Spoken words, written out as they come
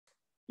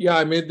Yeah,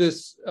 I made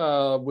this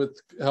with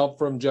help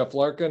from Jeff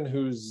Larkin,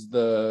 who's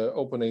the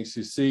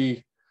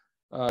OpenACC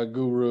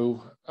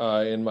guru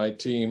in my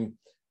team,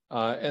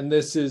 and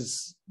this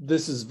is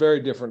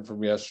very different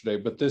from yesterday.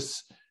 But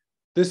this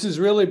is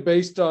really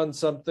based on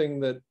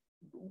something that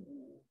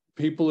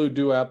people who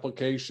do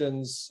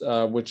applications,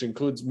 which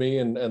includes me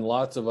and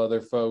lots of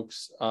other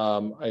folks,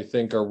 I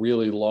think are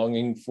really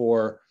longing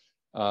for.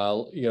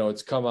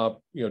 It's come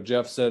up.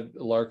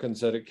 Larkin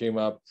said it came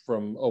up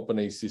from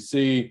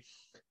OpenACC.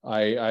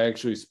 I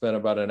actually spent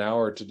about an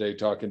hour today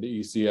talking to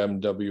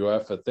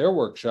ECMWF at their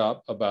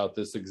workshop about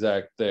this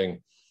exact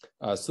thing.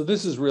 So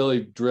this is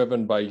really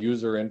driven by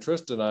user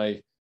interest, and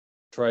I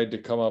tried to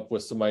come up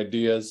with some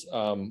ideas.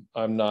 I'm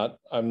not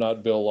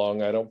Bill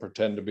Long. I don't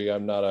pretend to be.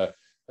 I'm not a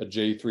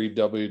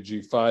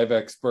J3WG5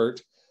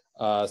 expert.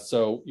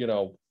 So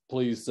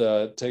please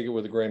take it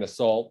with a grain of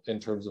salt in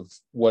terms of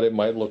what it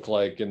might look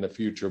like in the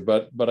future.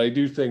 But I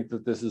do think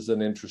that this is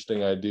an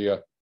interesting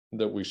idea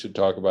that we should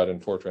talk about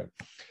in Fortran.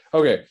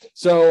 Okay,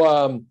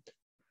 so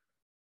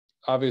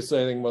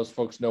obviously I think most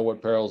folks know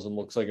what parallelism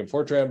looks like in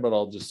Fortran, but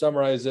I'll just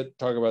summarize it,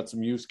 talk about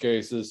some use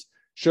cases,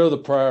 show the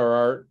prior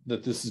art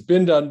that this has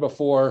been done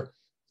before.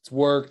 It's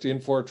worked in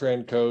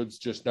Fortran codes,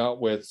 just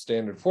not with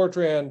standard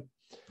Fortran.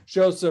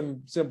 Show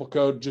some simple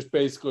code, just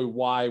basically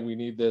why we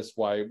need this,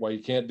 why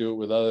you can't do it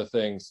with other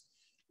things.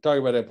 Talk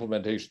about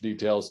implementation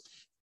details.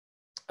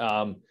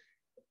 I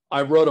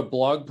wrote a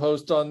blog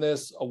post on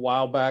this a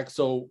while back,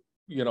 so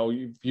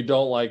if you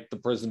don't like the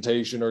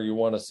presentation or you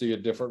want to see a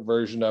different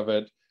version of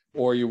it,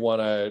 or you want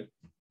to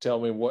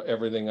tell me what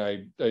everything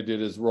I did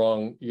is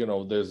wrong,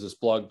 there's this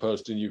blog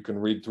post and you can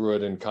read through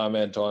it and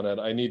comment on it.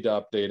 I need to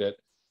update it,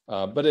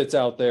 but it's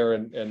out there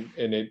and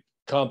it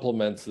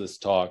complements this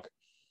talk.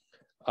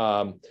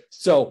 I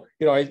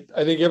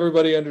think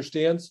everybody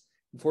understands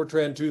in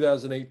Fortran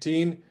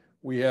 2018,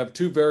 we have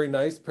two very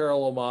nice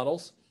parallel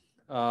models.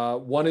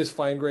 One is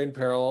fine-grained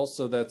parallel,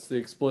 so that's the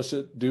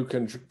explicit do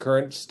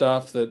concurrent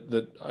stuff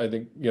that I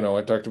think,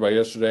 I talked about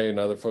yesterday and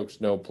other folks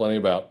know plenty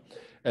about.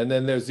 And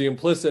then there's the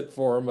implicit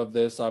form of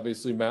this,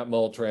 obviously map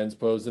mul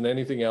transpose and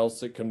anything else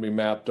that can be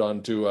mapped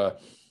onto a,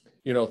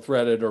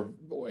 threaded or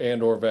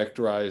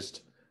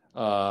vectorized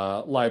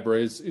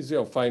libraries is,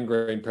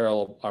 fine-grained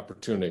parallel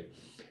opportunity.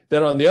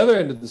 Then on the other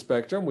end of the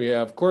spectrum, we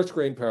have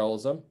coarse-grained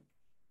parallelism.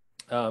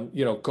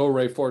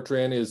 Co-ray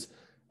Fortran is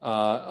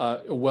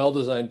a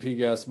well-designed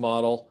PGAS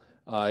model.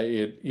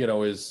 It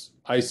is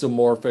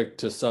isomorphic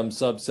to some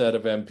subset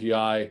of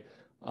MPI,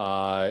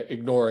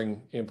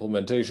 ignoring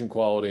implementation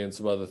quality and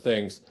some other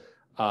things.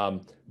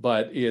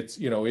 But it's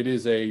it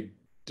is a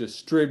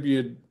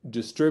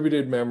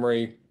distributed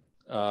memory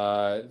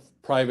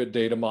private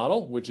data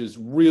model, which is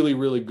really,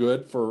 really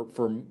good for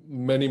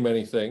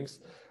many things.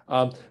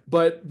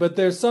 But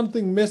there's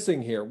something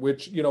missing here,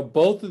 which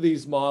both of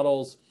these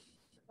models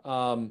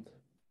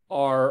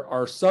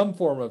are some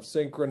form of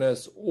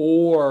synchronous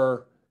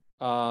or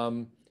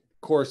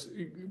course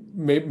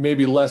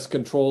maybe less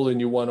control than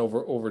you want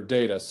over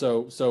data.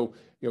 So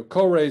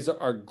co-rays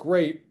are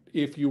great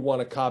if you want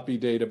to copy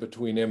data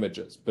between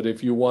images, but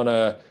if you want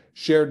to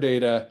share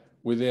data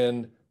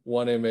within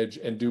one image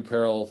and do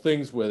parallel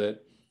things with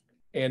it,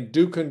 and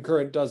do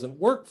concurrent doesn't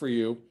work for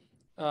you,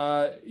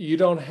 you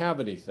don't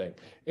have anything.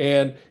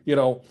 And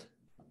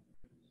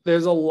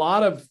there's a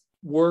lot of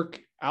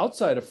work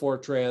outside of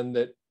Fortran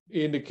that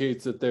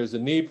indicates that there's a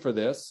need for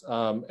this.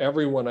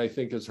 Everyone, I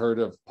think, has heard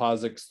of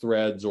POSIX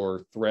threads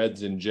or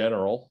threads in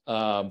general.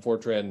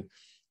 Fortran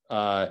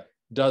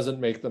doesn't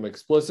make them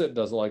explicit,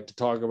 doesn't like to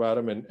talk about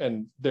them,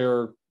 and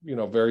they're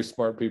very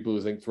smart people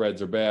who think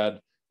threads are bad.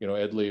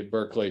 Ed Lee at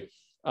Berkeley.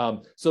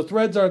 So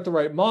threads aren't the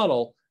right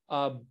model,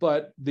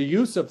 but the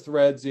use of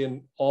threads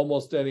in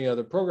almost any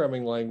other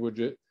programming language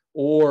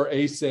or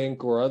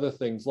async or other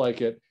things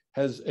like it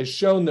has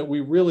shown that we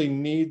really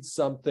need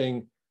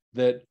something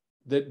that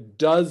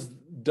does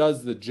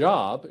the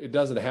job. It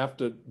doesn't have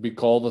to be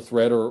called a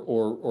thread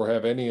or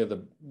have any of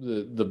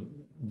the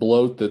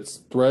bloat that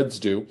threads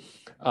do.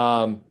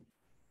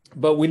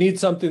 But we need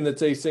something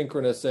that's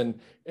asynchronous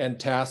and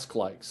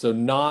task-like. So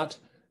not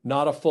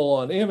a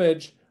full-on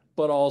image,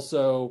 but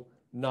also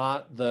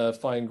not the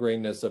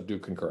fine-grainedness of do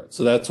concurrent.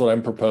 So that's what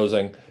I'm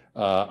proposing.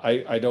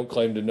 I don't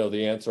claim to know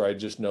the answer. I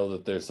just know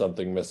that there's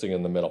something missing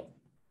in the middle.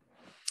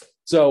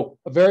 So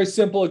a very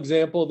simple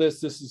example of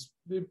this is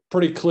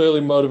pretty clearly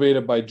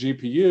motivated by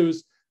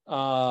GPUs,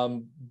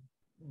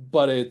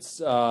 but it's,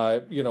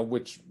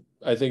 which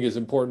I think is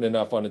important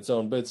enough on its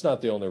own, but it's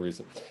not the only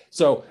reason.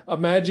 So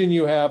imagine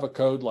you have a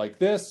code like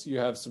this. You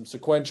have some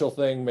sequential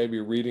thing, maybe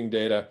reading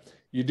data.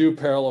 You do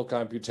parallel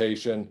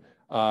computation,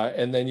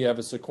 and then you have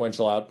a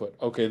sequential output.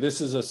 Okay,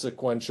 this is a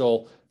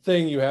sequential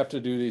thing. You have to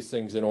do these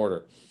things in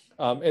order.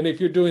 And if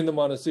you're doing them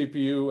on a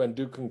CPU and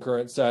do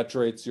concurrent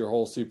saturates your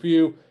whole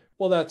CPU,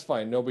 well, that's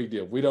fine. No big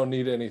deal. We don't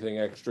need anything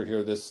extra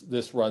here.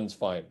 This runs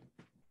fine.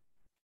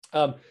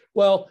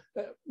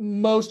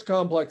 Most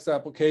complex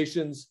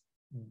applications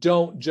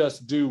don't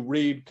just do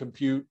read,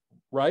 compute,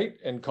 write,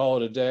 and call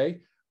it a day.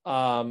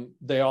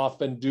 They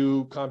often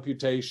do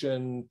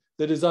computation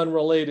that is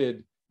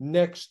unrelated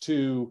next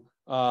to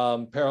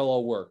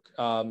parallel work.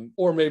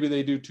 Or maybe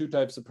they do two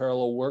types of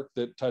parallel work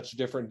that touch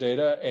different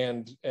data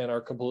and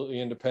are completely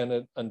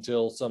independent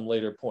until some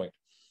later point.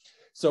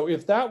 So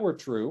if that were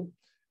true,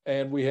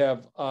 and we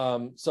have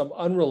some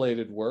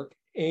unrelated work,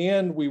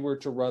 and we were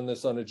to run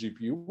this on a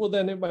GPU, well,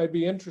 then it might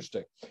be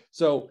interesting.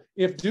 So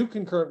if do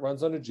concurrent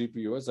runs on a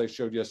GPU, as I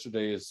showed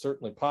yesterday, is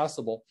certainly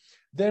possible,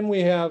 then we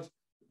have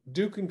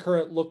do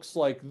concurrent looks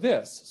like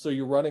this. So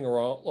you're running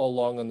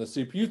along on the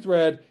CPU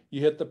thread,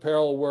 you hit the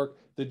parallel work,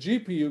 the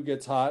GPU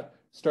gets hot,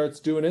 starts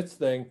doing its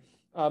thing,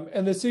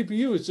 and the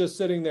CPU is just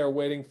sitting there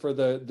waiting for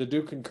the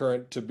do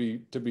concurrent to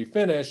be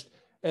finished,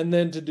 and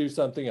then to do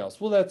something else.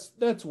 Well,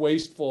 that's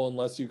wasteful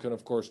unless you can,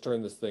 of course,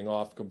 turn this thing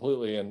off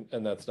completely,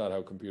 and that's not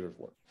how computers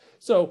work.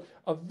 So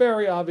a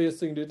very obvious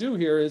thing to do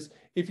here is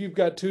if you've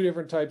got two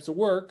different types of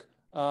work,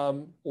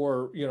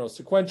 or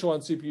sequential on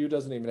CPU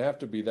doesn't even have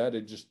to be that.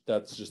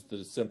 That's just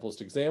the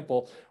simplest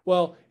example.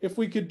 Well, if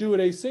we could do it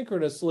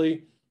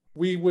asynchronously,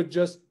 we would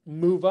just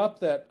move up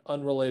that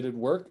unrelated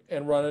work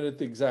and run it at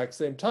the exact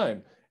same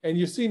time. And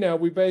you see now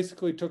we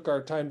basically took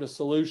our time to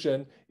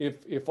solution,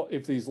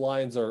 if these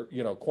lines are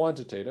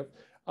quantitative,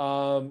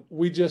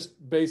 we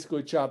just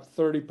basically chopped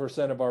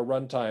 30% of our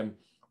runtime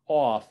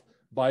off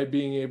by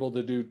being able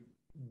to do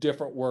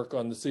different work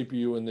on the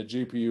CPU and the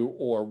GPU,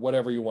 or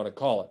whatever you want to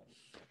call it.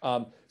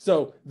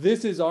 So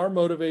this is our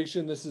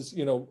motivation. This is,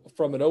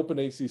 from an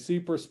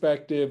OpenACC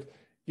perspective,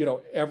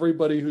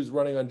 everybody who's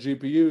running on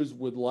GPUs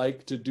would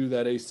like to do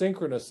that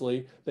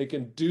asynchronously. They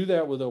can do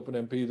that with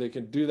OpenMP. They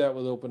can do that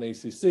with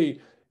OpenACC.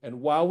 And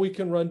while we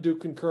can run do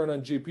concurrent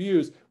on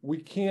GPUs, we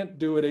can't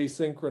do it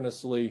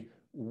asynchronously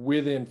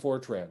within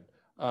Fortran.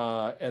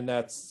 And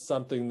that's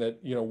something that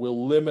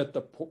will limit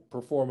the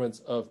performance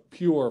of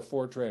pure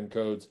Fortran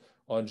codes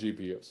on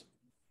GPUs.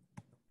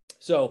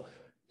 So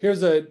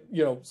here's a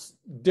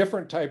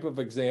different type of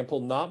example,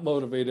 not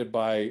motivated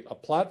by a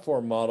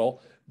platform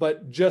model,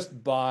 but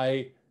just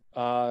by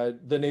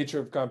the nature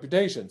of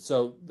computation.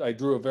 So I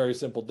drew a very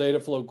simple data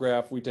flow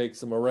graph. We take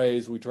some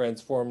arrays, we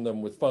transform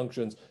them with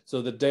functions.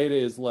 So the data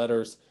is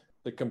letters,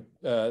 the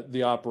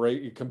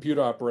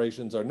computer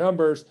operations are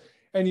numbers.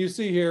 And you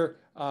see here,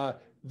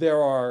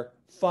 there are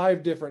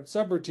 5 different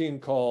subroutine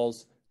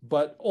calls,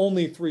 but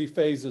only 3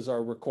 phases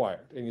are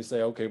required. And you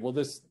say, okay, well,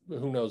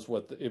 who knows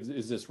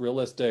is this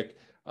realistic?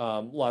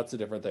 Lots of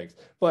different things.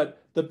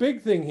 But the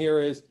big thing here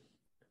is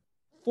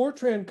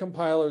Fortran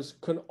compilers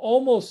can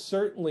almost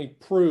certainly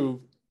prove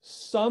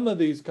some of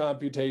these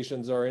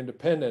computations are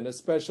independent,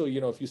 especially,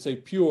 if you say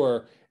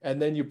pure,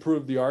 and then you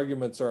prove the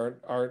arguments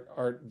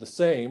aren't the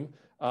same,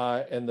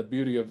 and the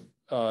beauty of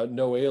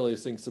no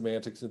aliasing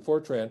semantics in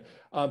Fortran,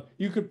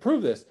 you could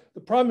prove this.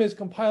 The problem is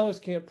compilers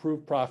can't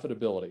prove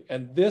profitability.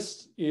 And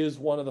this is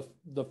one of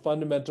the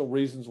fundamental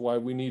reasons why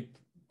we need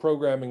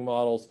programming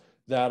models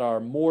that are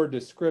more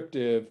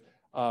descriptive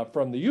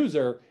from the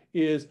user.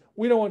 Is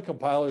we don't want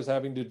compilers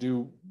having to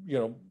do,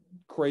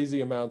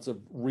 crazy amounts of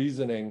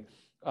reasoning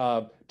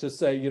to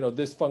say,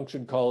 this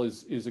function call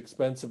is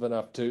expensive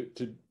enough to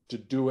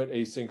do it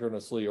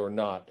asynchronously or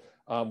not.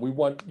 We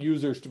want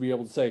users to be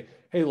able to say,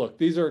 hey, look,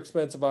 these are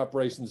expensive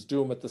operations,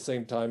 do them at the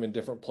same time in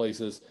different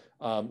places.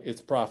 It's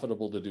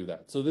profitable to do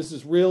that. So this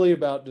is really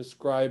about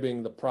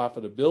describing the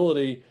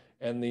profitability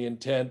and the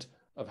intent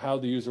of how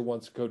the user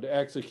wants code to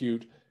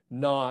execute,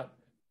 not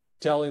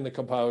telling the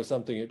compiler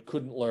something it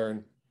couldn't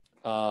learn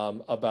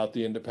about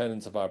the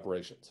independence of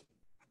operations.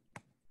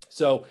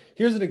 So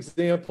here's an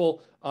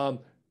example.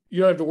 You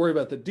don't have to worry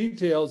about the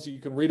details. You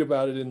can read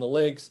about it in the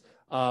links.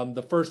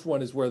 The first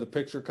one is where the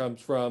picture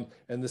comes from,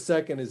 and the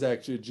second is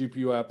actually a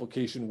GPU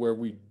application where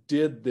we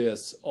did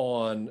this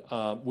on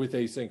with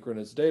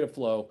asynchronous data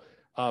flow.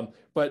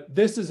 But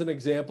this is an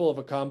example of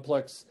a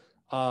complex,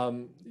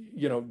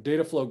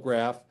 data flow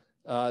graph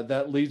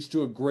that leads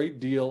to a great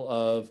deal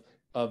of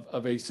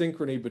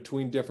asynchrony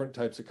between different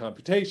types of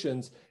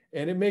computations.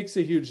 And it makes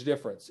a huge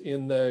difference.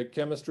 In the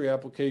chemistry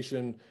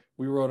application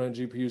we wrote on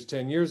GPUs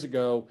 10 years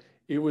ago,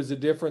 it was a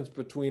difference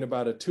between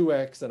about a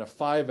 2x and a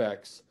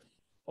 5x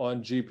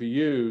on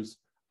GPUs.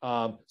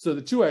 So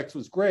the 2x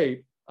was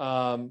great.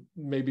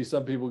 Maybe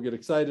some people get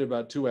excited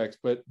about 2x,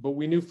 but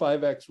we knew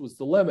 5x was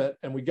the limit,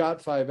 and we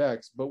got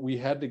 5x, but we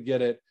had to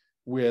get it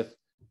with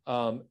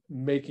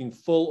making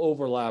full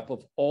overlap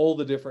of all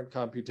the different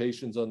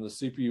computations on the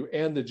CPU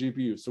and the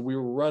GPU. So we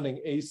were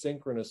running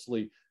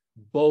asynchronously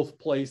both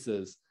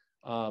places,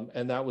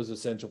 and that was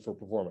essential for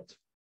performance.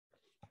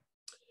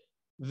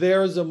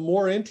 There's a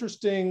more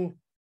interesting,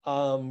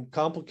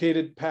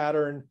 complicated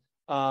pattern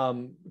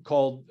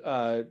called,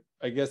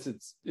 I guess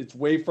it's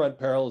wavefront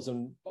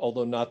parallelism,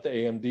 although not the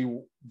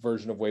AMD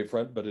version of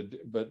wavefront,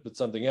 but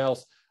something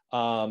else.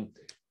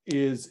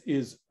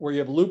 Is where you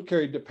have loop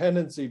carry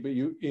dependency, but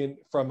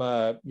from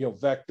a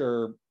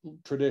vector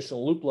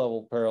traditional loop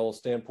level parallel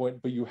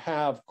standpoint, but you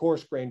have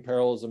coarse-grain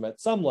parallelism at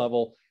some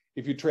level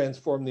if you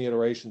transform the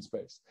iteration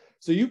space.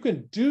 So you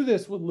can do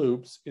this with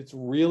loops. It's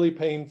really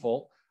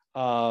painful.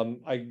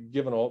 I've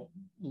given a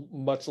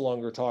much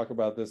longer talk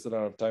about this that I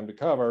don't have time to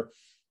cover.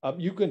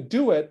 You can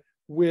do it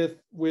with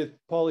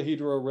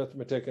polyhedral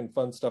arithmetic and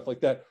fun stuff like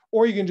that,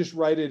 or you can just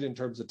write it in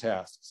terms of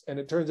tasks. And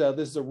it turns out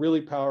this is a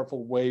really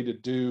powerful way to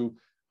do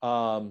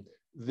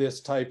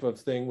this type of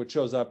thing, which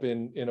shows up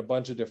in a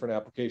bunch of different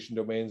application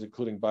domains,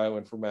 including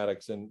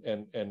bioinformatics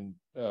and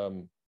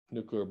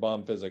nuclear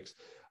bomb physics,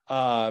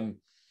 and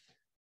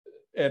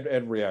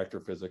reactor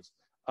physics.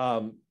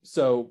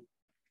 So,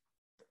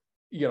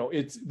 you know,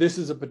 this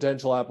is a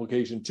potential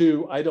application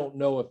too. I don't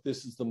know if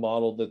this is the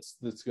model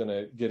that's going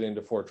to get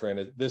into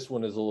Fortran. This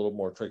one is a little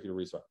more tricky to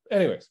resolve.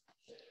 Anyways,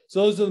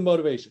 so those are the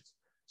motivations.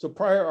 So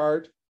prior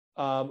art,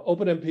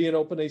 OpenMP and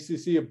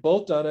OpenACC have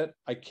both done it.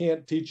 I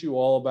can't teach you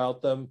all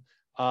about them,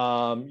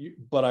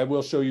 but I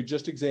will show you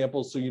just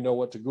examples so you know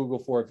what to Google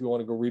for if you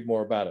want to go read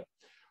more about it.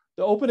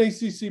 The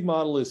OpenACC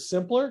model is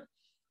simpler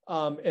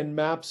and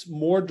maps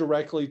more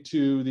directly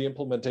to the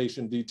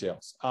implementation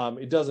details.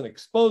 It doesn't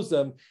expose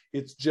them.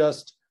 It's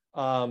just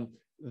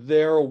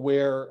they're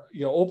aware,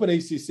 you know,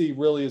 OpenACC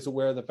really is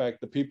aware of the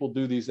fact that people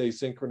do these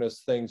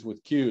asynchronous things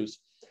with queues.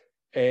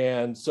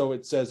 And so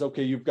it says,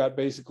 okay, you've got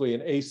basically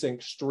an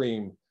async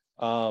stream.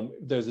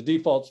 There's a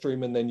default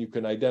stream, and then you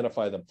can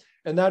identify them.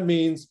 And that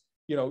means,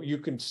 you know, you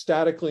can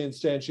statically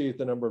instantiate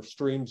the number of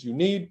streams you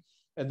need,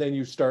 and then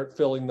you start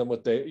filling them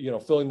with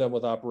filling them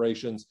with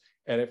operations,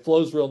 and it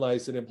flows real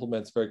nice. It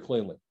implements very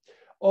cleanly.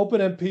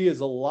 OpenMP is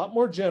a lot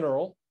more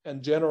general,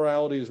 and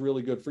generality is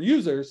really good for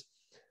users,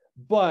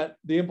 but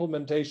the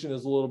implementation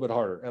is a little bit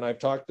harder. And I've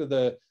talked to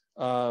the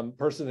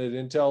person at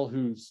Intel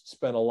who's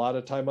spent a lot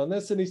of time on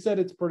this, and he said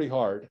it's pretty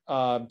hard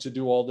to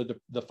do all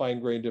the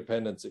fine-grained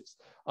dependencies.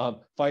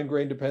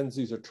 Fine-grained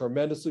dependencies are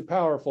tremendously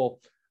powerful,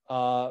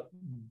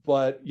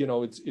 but you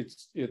know,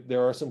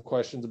 there are some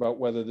questions about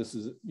whether this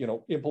is, you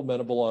know,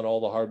 implementable on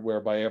all the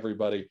hardware by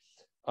everybody,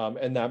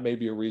 and that may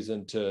be a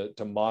reason to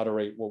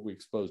moderate what we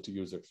expose to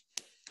users.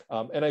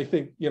 And I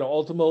think, you know,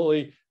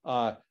 ultimately,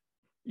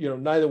 you know,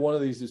 neither one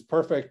of these is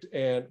perfect,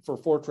 and for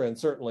Fortran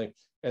certainly.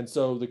 And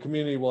so the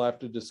community will have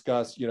to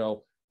discuss, you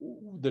know,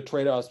 the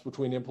trade-offs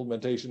between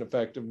implementation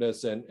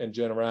effectiveness and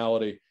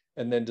generality,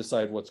 and then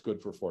decide what's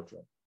good for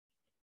Fortran.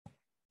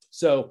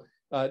 So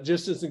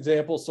just as an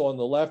example, so on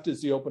the left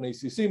is the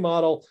OpenACC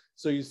model.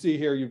 So you see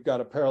here, you've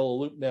got a parallel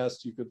loop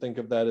nest. You could think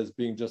of that as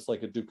being just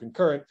like a do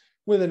concurrent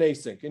with an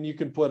async, and you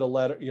can put a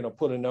letter, you know,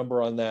 put a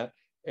number on that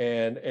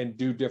and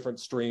do different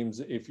streams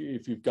if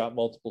you've got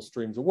multiple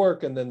streams of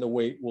work, and then the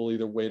weight will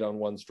either wait on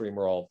one stream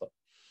or all of them.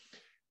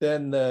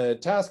 Then the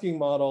tasking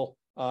model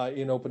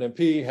in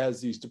OpenMP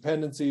has these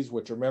dependencies,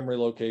 which are memory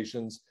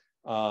locations,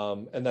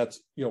 and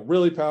that's, you know,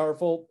 really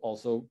powerful,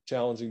 also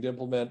challenging to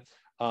implement.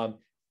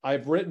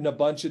 I've written a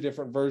bunch of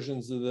different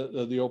versions of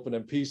the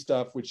OpenMP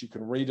stuff, which you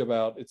can read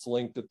about. It's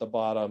linked at the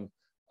bottom,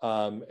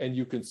 and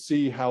you can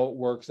see how it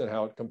works and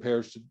how it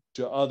compares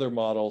to other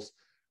models,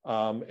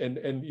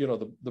 and you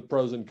know, the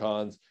pros and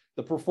cons.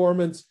 The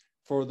performance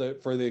for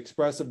the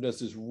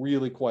expressiveness is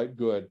really quite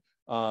good.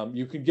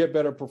 You can get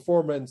better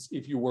performance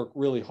if you work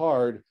really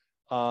hard,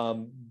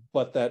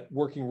 but that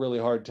working really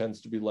hard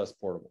tends to be less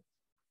portable.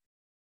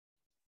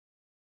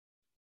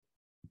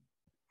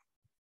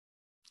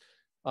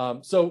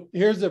 So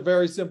here's a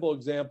very simple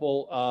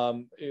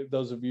example.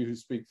 Those of you who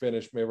speak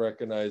Finnish may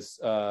recognize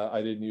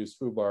I didn't use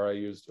foobar, I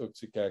used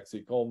yksi,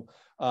 kaksi, kolme.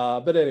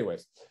 But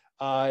anyways,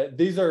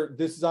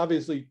 this is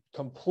obviously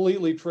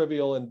completely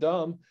trivial and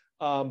dumb,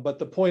 but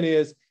the point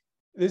is,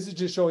 this is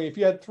just showing if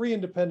you had 3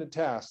 independent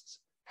tasks,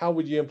 how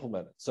would you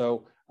implement it?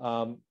 So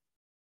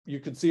you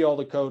can see all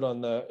the code on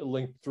the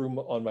link through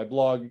on my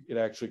blog. It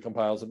actually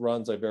compiles and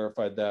runs. I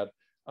verified that.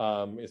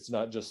 It's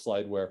not just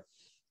slideware.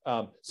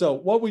 So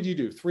what would you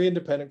do? 3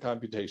 independent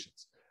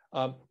computations.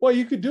 Well,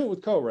 you could do it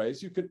with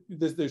co-arrays. You could.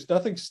 There's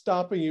nothing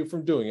stopping you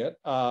from doing it.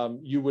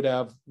 You would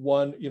have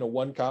one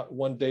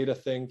data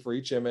thing for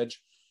each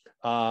image,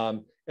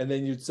 and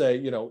then you'd say,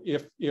 you know,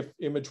 if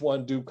image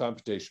 1, do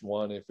computation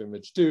 1. If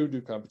image 2,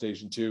 do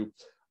computation 2.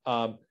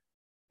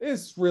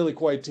 It's really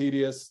quite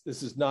tedious.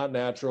 This is not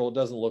natural. It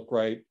doesn't look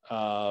right,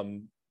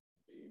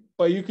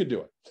 but you could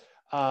do it.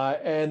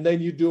 And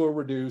then you do a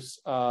reduce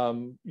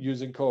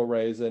using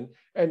co-arrays, and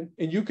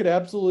you could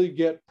absolutely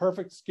get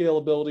perfect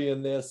scalability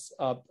in this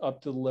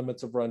up to the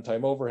limits of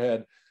runtime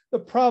overhead. The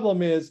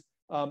problem is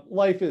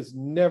life is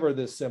never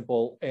this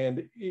simple,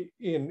 and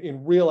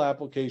in real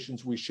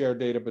applications we share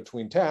data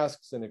between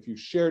tasks, and if you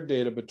shared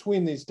data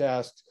between these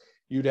tasks,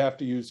 you'd have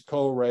to use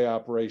co-array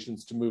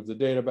operations to move the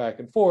data back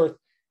and forth.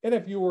 And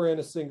if you were in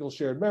a single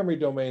shared memory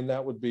domain,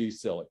 that would be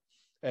silly.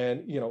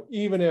 And you know,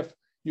 even if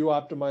you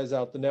optimize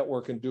out the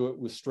network and do it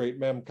with straight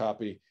mem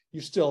copy, you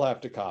still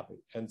have to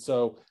copy. And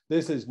so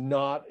this is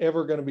not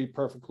ever going to be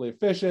perfectly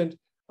efficient.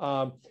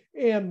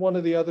 And one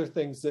of the other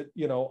things that,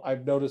 you know,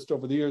 I've noticed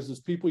over the years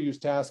is people use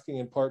tasking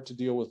in part to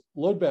deal with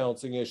load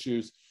balancing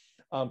issues.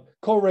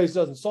 Co-arrays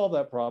doesn't solve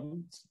that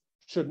problem.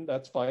 Shouldn't,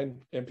 that's fine.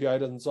 MPI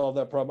doesn't solve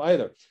that problem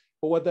either.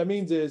 But what that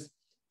means is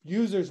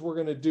users were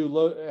going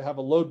to have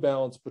a load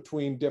balance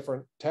between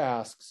different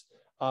tasks.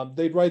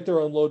 They'd write their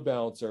own load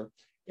balancer.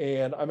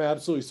 And I'm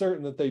absolutely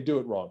certain that they do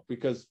it wrong,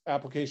 because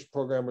application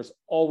programmers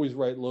always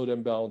write load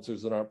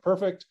imbalancers that aren't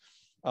perfect.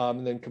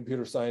 and then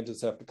computer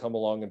scientists have to come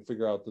along and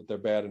figure out that they're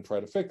bad and try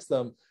to fix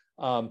them.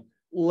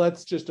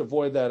 Let's just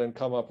avoid that and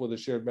come up with a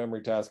shared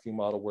memory tasking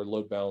model where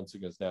load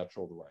balancing is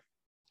natural to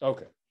write.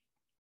 Okay.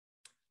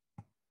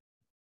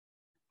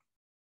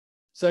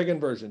 Second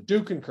version,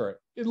 do concurrent.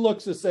 It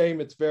looks the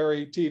same. It's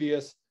very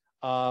tedious,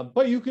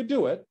 but you could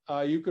do it.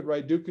 You could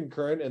write do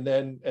concurrent and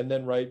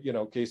then write,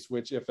 case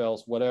switch, if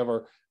else,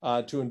 whatever,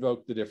 to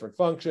invoke the different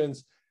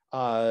functions.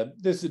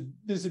 This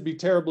would be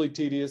terribly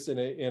tedious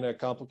in a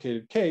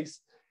complicated case.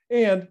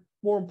 And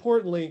more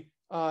importantly,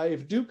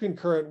 if do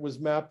concurrent was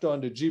mapped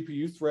onto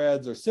GPU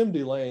threads or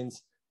SIMD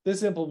lanes,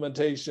 this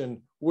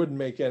implementation wouldn't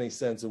make any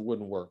sense. It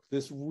wouldn't work.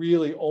 This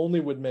really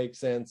only would make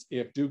sense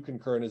if do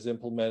concurrent is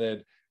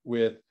implemented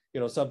with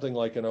something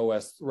like an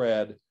OS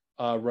thread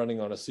running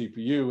on a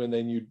CPU, and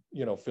then you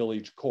fill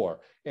each core.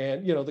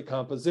 And the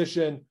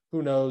composition,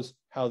 who knows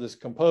how this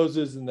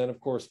composes, and then of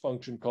course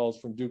function calls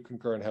from do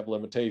concurrent have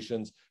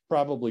limitations,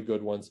 probably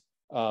good ones.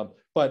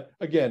 But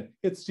again,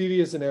 it's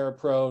tedious and error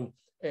prone.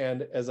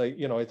 And as I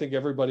think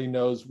everybody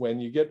knows, when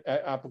you get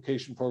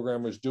application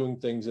programmers doing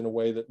things in a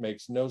way that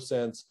makes no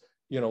sense,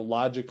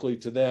 logically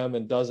to them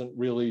and doesn't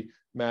really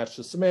match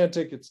the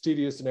semantic, it's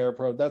tedious and error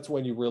prone. That's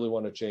when you really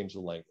want to change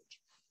the language.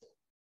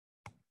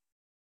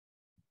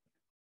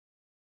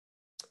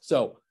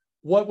 So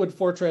what would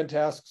Fortran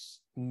tasks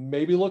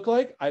maybe look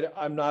like?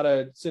 I'm not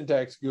a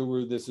syntax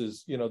guru. This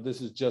is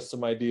just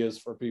some ideas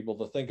for people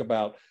to think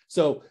about.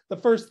 So the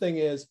first thing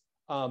is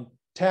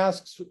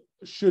tasks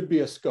should be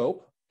a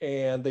scope,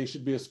 and they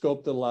should be a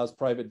scope that allows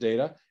private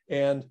data.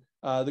 And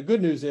the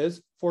good news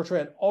is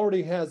Fortran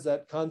already has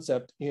that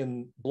concept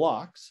in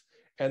blocks.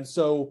 And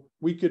so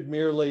we could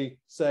merely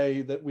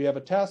say that we have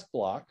a task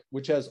block,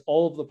 which has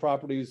all of the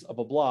properties of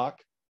a block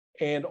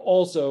and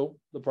also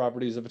the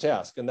properties of a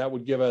task. And that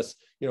would give us,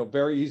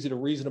 very easy to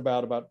reason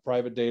about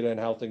private data and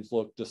how things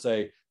look, to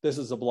say, this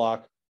is a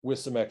block with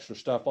some extra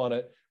stuff on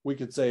it. We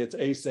could say it's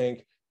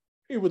async.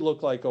 It would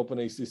look like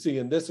OpenACC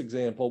in this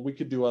example. We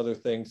could do other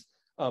things.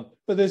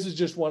 But this is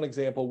just one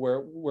example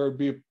where it'd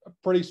be a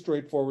pretty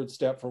straightforward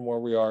step from where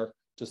we are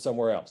to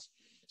somewhere else.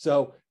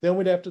 So then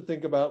we'd have to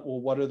think about, well,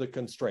 what are the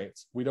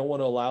constraints? We don't want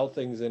to allow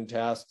things in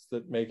tasks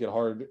that make it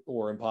hard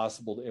or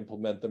impossible to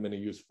implement them in a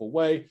useful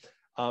way.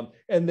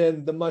 And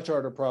then the much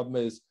harder problem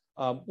is,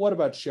 what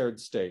about shared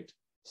state?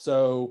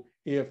 So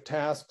if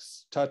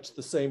tasks touch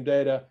the same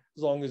data,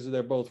 as long as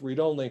they're both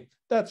read-only,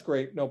 that's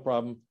great, no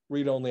problem.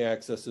 Read-only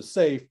access is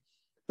safe.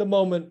 The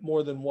moment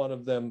more than one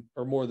of them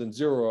or more than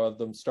zero of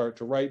them start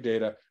to write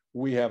data,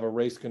 we have a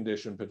race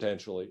condition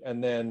potentially.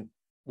 And then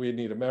we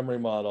need a memory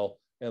model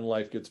and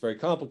life gets very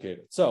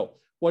complicated. So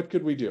what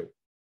could we do?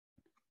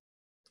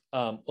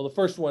 Well, the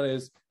first one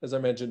is, as I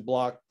mentioned,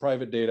 block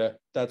private data.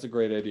 That's a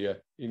great idea.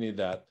 You need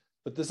that.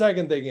 But the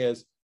second thing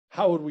is,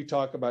 how would we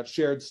talk about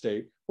shared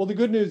state? Well, the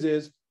good news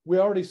is we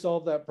already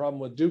solved that problem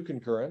with do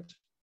concurrent.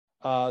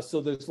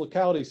 So there's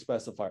locality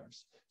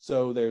specifiers.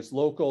 So there's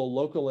local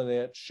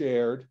init,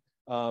 shared,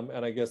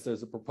 and I guess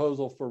there's a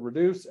proposal for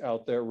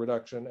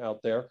reduction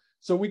out there.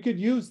 So we could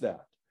use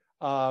that.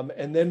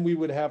 And then we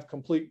would have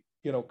complete,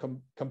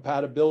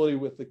 compatibility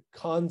with the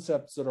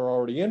concepts that are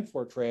already in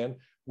Fortran.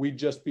 We'd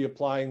just be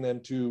applying them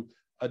to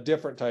a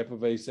different type of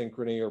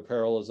asynchrony or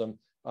parallelism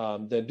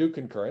than do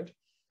concurrent.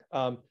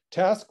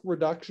 Task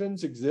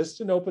reductions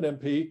exist in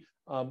OpenMP.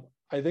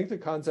 I think the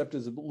concept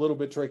is a little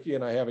bit tricky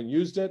and I haven't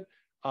used it,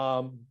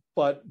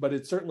 but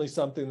it's certainly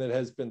something that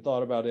has been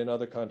thought about in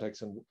other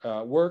contexts and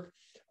work.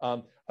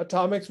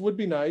 Atomics would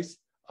be nice,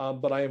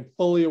 but I am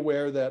fully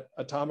aware that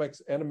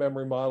atomics and a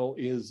memory model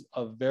is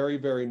a very,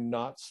 very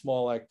not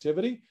small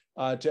activity.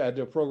 To add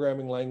to a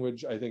programming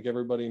language, I think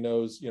everybody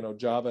knows,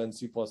 Java and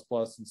C++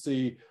 and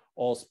C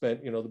all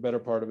spent, the better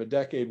part of a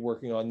decade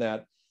working on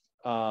that.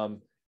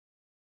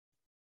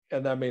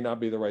 And that may not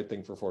be the right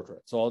thing for Fortran.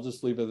 So I'll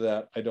just leave it at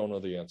that. I don't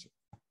know the answer.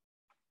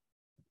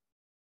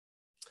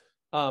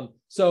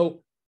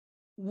 So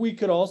we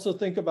could also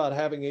think about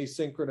having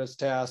asynchronous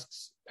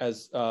tasks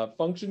as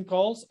function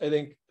calls. I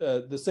think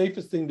the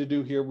safest thing to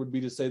do here would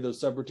be to say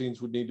those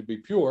subroutines would need to be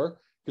pure,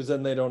 because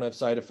then they don't have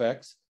side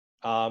effects.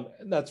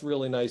 And that's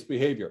really nice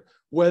behavior.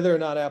 Whether or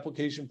not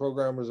application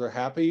programmers are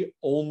happy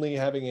only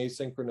having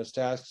asynchronous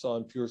tasks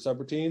on pure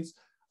subroutines,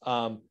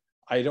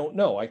 I don't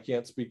know. I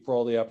can't speak for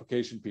all the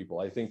application people.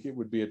 I think it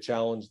would be a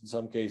challenge in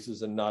some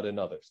cases and not in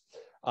others.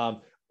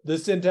 The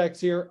syntax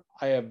here,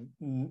 I have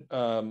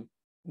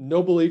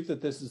no belief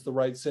that this is the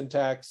right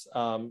syntax.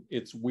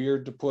 It's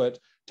weird to put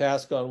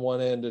task on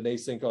one end and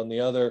async on the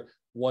other.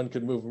 One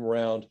could move them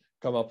around,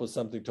 come up with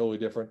something totally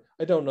different.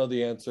 I don't know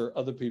the answer.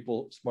 Other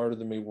people smarter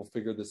than me will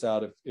figure this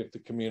out if the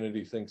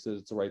community thinks that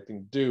it's the right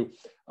thing to do.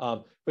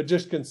 But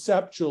just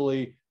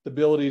conceptually, the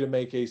ability to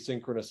make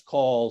asynchronous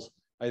calls,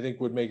 I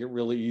think, would make it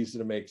really easy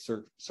to make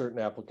certain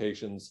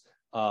applications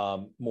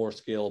more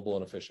scalable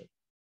and efficient.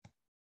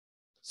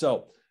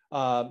 So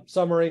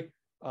summary,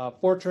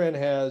 Fortran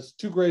has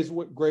two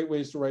great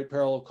ways to write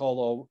parallel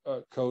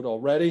code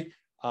already.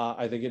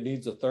 I think it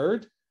needs a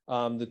third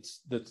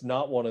that's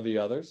not one of the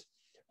others.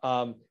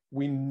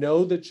 We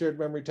know that shared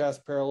memory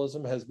task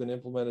parallelism has been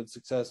implemented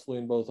successfully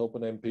in both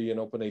OpenMP and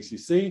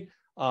OpenACC.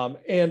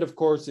 And of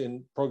course,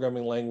 in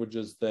programming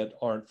languages that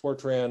aren't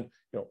Fortran,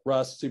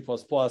 Rust, C++,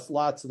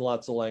 lots and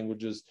lots of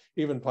languages.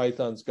 Even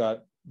Python's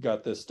got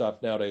this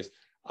stuff nowadays.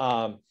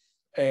 And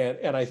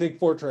I think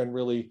Fortran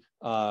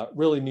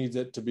really needs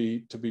it to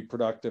be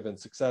productive and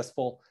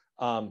successful.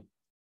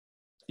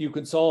 You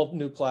can solve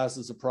new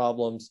classes of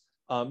problems.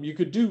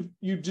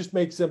 You just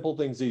make simple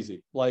things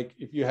easy. Like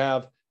if you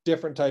have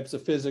different types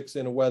of physics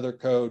in a weather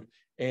code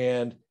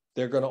and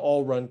they're going to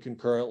all run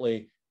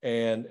concurrently,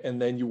 and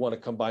then you want to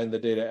combine the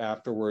data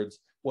afterwards,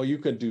 well, you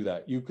could do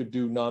that. You could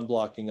do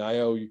non-blocking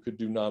IO, you could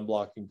do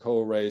non-blocking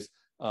co-arrays.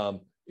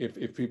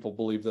 If people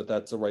believe that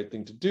that's the right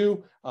thing to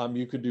do,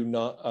 you could do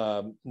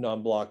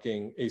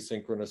non-blocking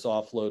asynchronous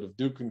offload of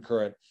DO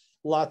concurrent.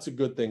 Lots of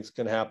good things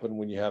can happen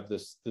when you have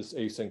this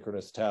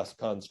asynchronous task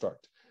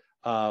construct.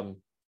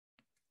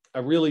 I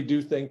really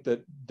do think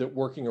that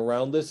working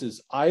around this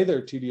is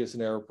either tedious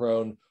and error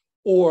prone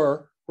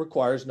or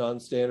requires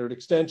non-standard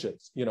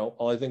extensions.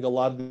 I think a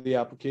lot of the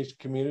application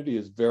community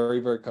is very,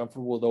 very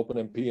comfortable with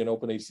OpenMP and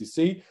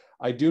OpenACC.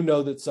 I do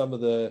know that some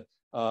of the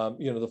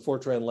the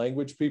Fortran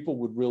language people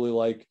would really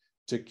like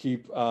to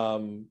keep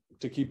the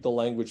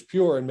language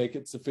pure and make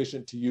it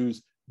sufficient to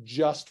use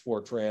just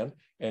Fortran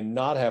and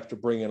not have to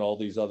bring in all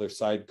these other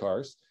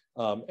sidecars.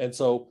 And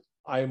so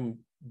I'm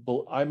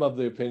of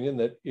the opinion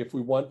that if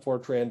we want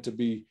Fortran to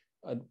be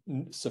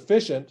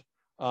sufficient,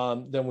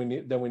 then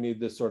we need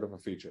this sort of a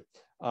feature.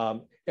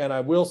 And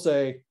I will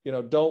say,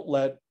 don't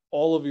let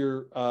all of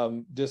your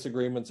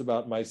disagreements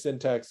about my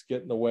syntax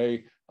get in the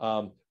way.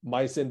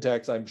 My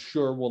syntax, I'm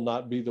sure, will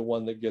not be the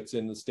one that gets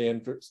in the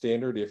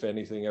standard if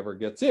anything ever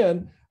gets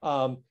in.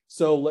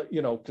 So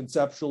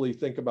conceptually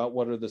think about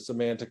what are the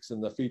semantics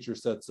and the feature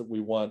sets that we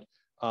want,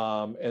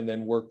 and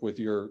then work with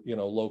your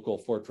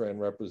local Fortran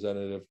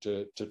representative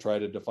to try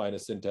to define a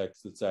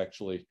syntax that's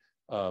actually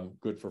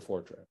good for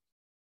Fortran.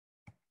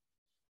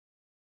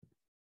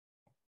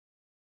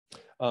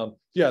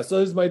 Yeah, so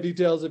there's my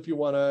details if you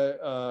want to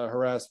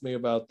harass me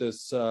about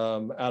this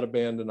out of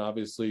band, and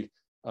obviously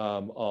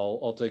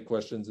I'll take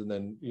questions and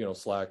then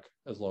Slack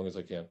as long as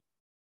I can.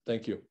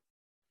 Thank you.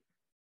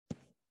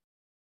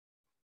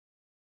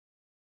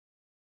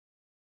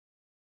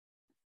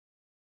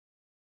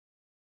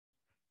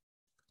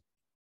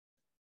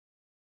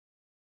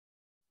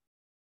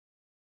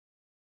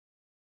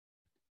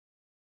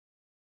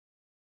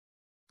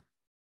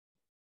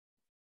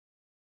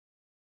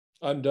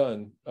 I'm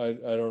done. I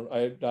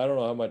don't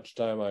know how much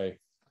time I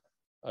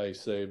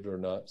saved or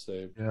not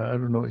saved. Yeah, I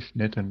don't know if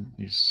Nathan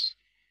is,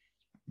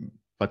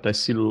 but I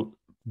see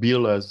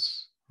Bill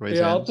as raised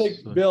Yeah, I'll hands, take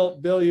so. Bill.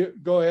 Bill, you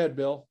go ahead,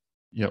 Bill.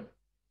 Yep.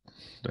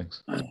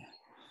 Thanks.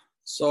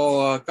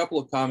 So a couple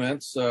of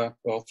comments,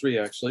 well, three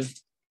actually.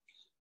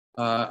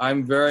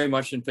 I'm very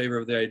much in favor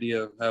of the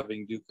idea of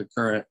having DO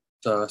concurrent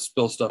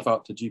spill stuff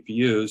out to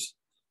GPUs.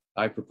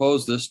 I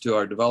proposed this to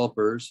our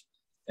developers,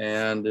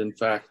 and in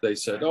fact, they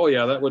said, oh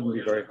yeah, that wouldn't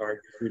be very hard.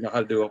 We know how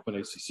to do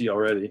OpenACC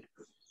already.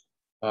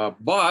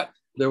 But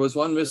there was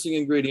one missing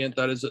ingredient,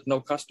 that is that no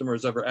customer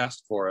has ever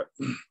asked for it.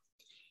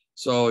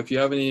 So if you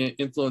have any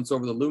influence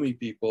over the Lumi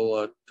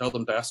people, tell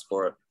them to ask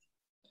for it.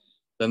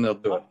 Then they'll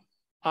do it.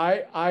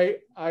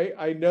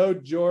 I know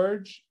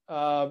George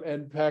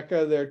and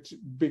Pekka.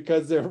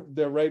 Because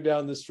they're right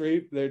down the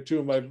street. They're two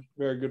of my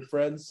very good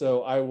friends.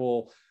 So I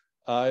will,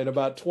 in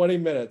about 20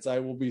 minutes, I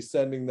will be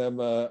sending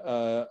them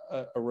a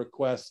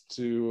request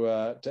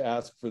to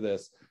ask for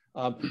this.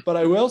 But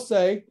I will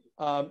say,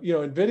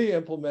 NVIDIA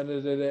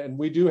implemented it, and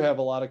we do have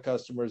a lot of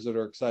customers that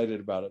are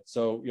excited about it.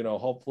 So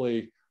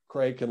hopefully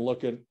Craig can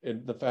look at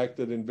the fact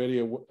that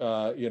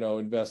NVIDIA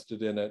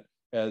invested in it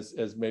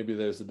as maybe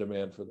there's a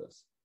demand for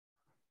this.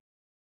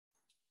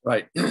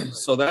 Right.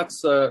 So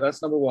that's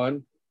number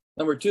one.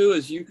 Number two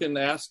is you can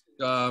ask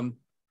the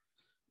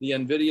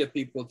NVIDIA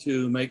people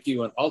to make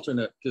you an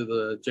alternate to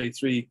the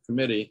J3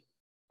 committee.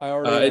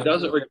 It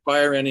doesn't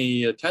require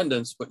any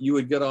attendance, but you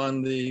would get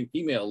on the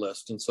email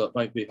list, and so it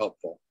might be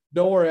helpful.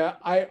 Don't worry,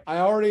 I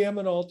already am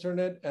an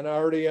alternate, and I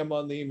already am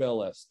on the email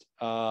list.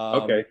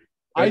 Okay.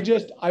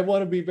 I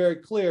want to be very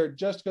clear,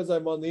 just because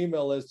I'm on the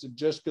email list and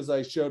just because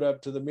I showed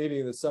up to the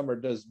meeting this summer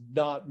does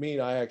not mean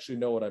I actually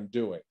know what I'm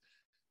doing.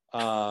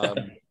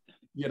 Receiving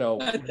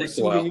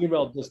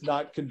email does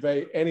not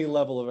convey any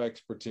level of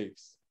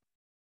expertise.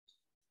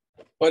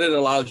 But it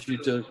allows you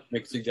to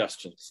make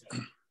suggestions.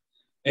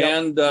 Yep.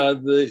 And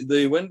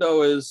the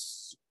window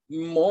is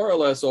more or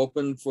less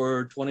open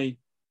for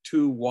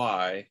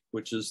 22Y,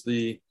 which is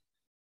the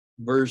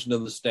version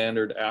of the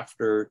standard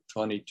after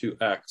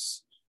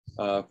 22X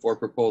for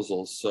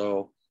proposals.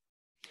 So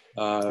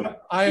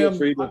feel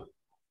free to.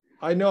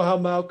 I know how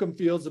Malcolm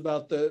feels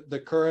about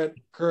the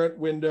current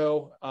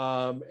window,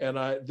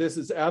 and this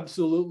is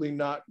absolutely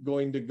not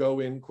going to go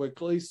in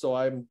quickly. So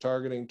I'm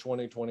targeting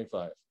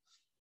 2025.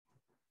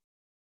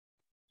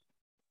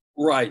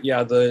 Right.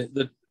 Yeah.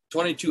 The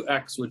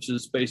 22X, which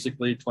is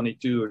basically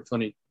 22 or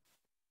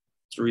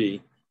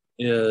 23,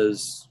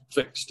 is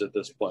fixed at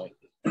this point.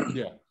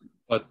 Yeah.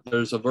 but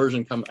there's a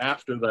version come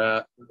after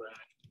that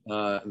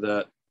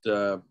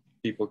that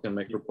people can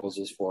make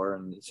proposals for,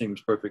 and it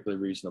seems perfectly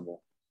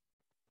reasonable.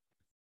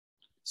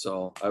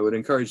 So I would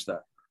encourage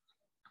that.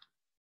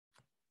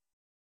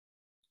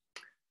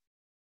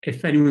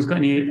 If anyone's got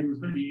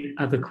any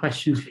other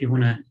questions, if you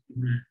want to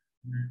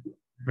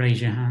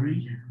raise your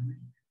hand.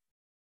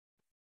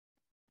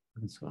 I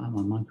can sort out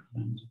my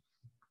microphone.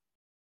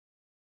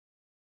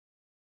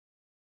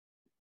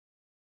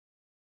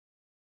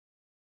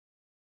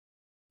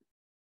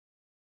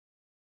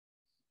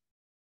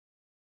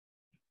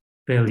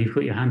 Bill, you've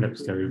got your hand up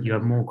still. You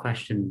have more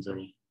questions, or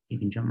you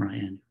can jump right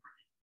in.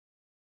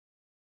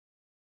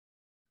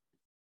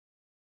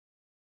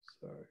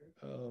 Sorry.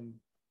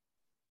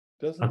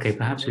 Okay,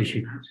 perhaps we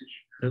should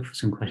look for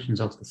some questions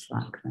off the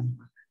Slack then.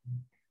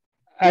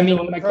 I mean,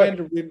 I'm trying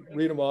to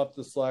read them off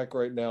the Slack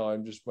right now.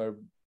 I'm just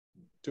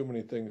too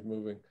many things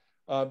moving.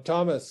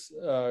 Thomas,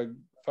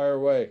 fire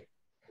away.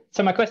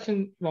 So my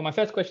question, well, my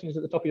first question is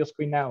at the top of your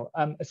screen now.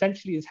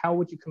 Essentially, is how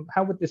would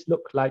this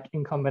look like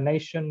in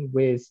combination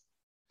with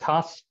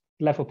task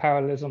level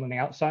parallelism on the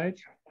outside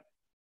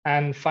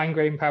and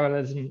fine-grained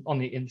parallelism on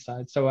the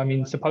inside? So, I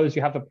mean, suppose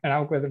you have an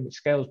algorithm that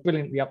scales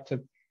brilliantly up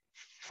to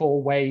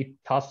 4-way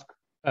task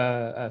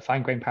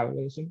fine-grained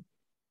parallelism,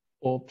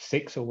 or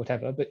 6 or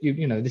whatever, but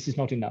you know, this is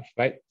not enough,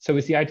 right? So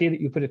is the idea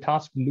that you put a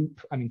task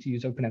loop, I mean, to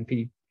use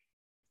OpenMP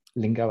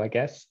lingo, I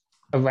guess,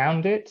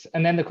 around it?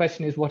 And then the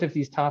question is, what if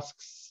these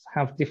tasks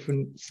have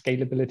different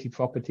scalability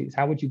properties?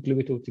 How would you glue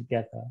it all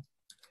together?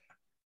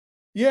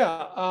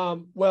 Yeah,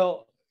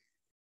 well,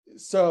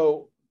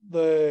 so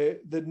the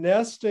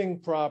nesting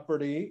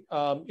property,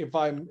 if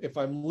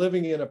I'm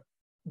living in a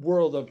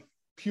world of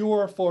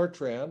pure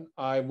Fortran,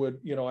 I would,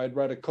 you know, I'd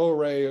write a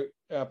co-array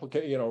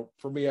application, you know,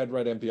 for me, I'd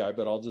write MPI,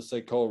 but I'll just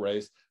say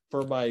co-arrays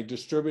for my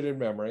distributed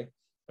memory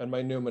and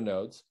my NUMA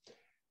nodes.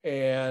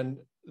 And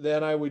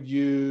then I would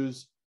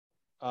use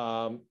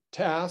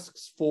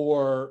tasks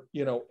for,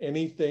 you know,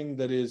 anything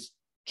that is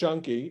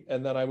chunky,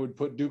 and then I would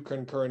put do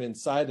concurrent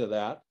inside of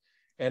that.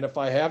 And if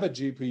I have a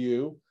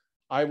GPU,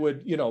 I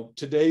would, you know,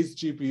 today's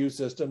GPU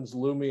systems,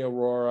 Lumi,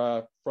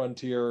 Aurora,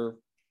 Frontier,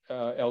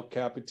 El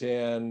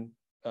Capitan,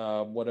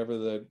 whatever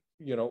the,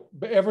 you know,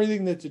 but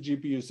everything that's a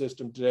GPU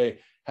system today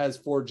has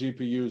 4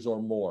 GPUs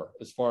or more,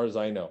 as far as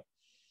I know.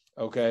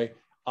 Okay,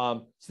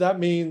 so that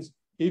means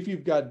if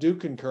you've got do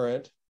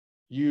concurrent,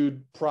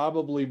 you'd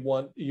probably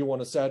want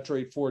to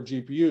saturate 4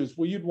 GPUs.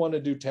 Well, you'd want to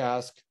do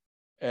task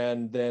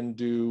and then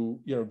do,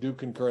 you know, do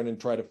concurrent and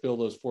try to fill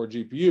those 4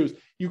 GPUs.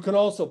 You can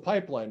also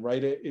pipeline,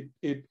 right?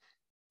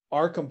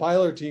 Our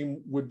compiler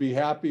team would be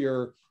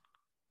happier,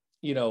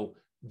 you know,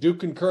 do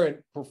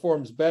concurrent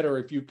performs better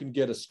if you can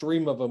get a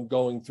stream of them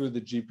going through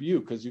the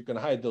GPU, because you can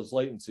hide those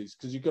latencies,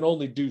 because you can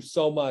only do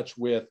so much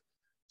with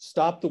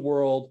stop the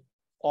world,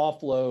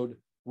 offload,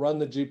 run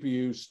the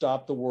GPU,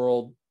 stop the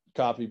world,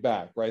 copy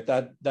back, right?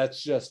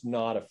 That's just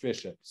not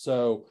efficient.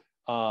 So,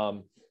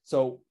 you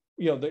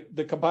know,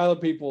 the compiler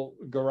people,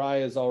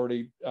 Garai has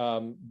already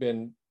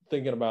been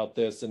thinking about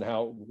this and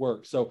how it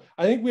works. So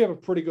I think we have a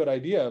pretty good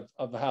idea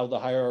of how the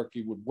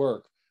hierarchy would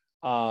work.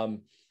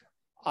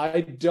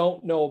 I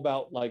don't know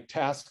about like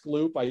task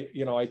loop.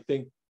 I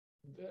think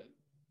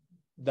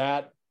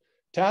that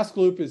task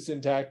loop is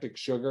syntactic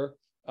sugar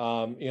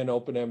in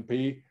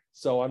OpenMP.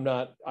 So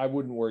I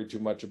wouldn't worry too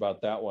much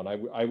about that one.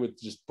 I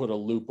would just put a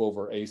loop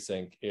over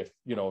async if,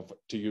 you know,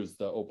 to use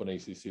the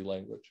OpenACC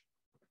language.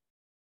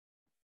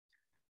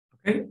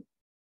 Okay.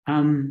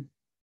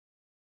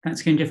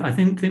 Thanks again, Jeff. I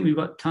think we've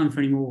got time for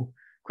any more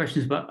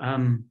questions, but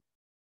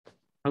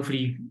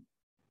hopefully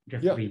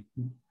Jeff will be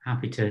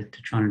happy to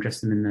try and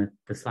address them in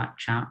the Slack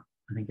chat.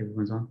 I think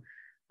everyone's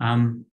on.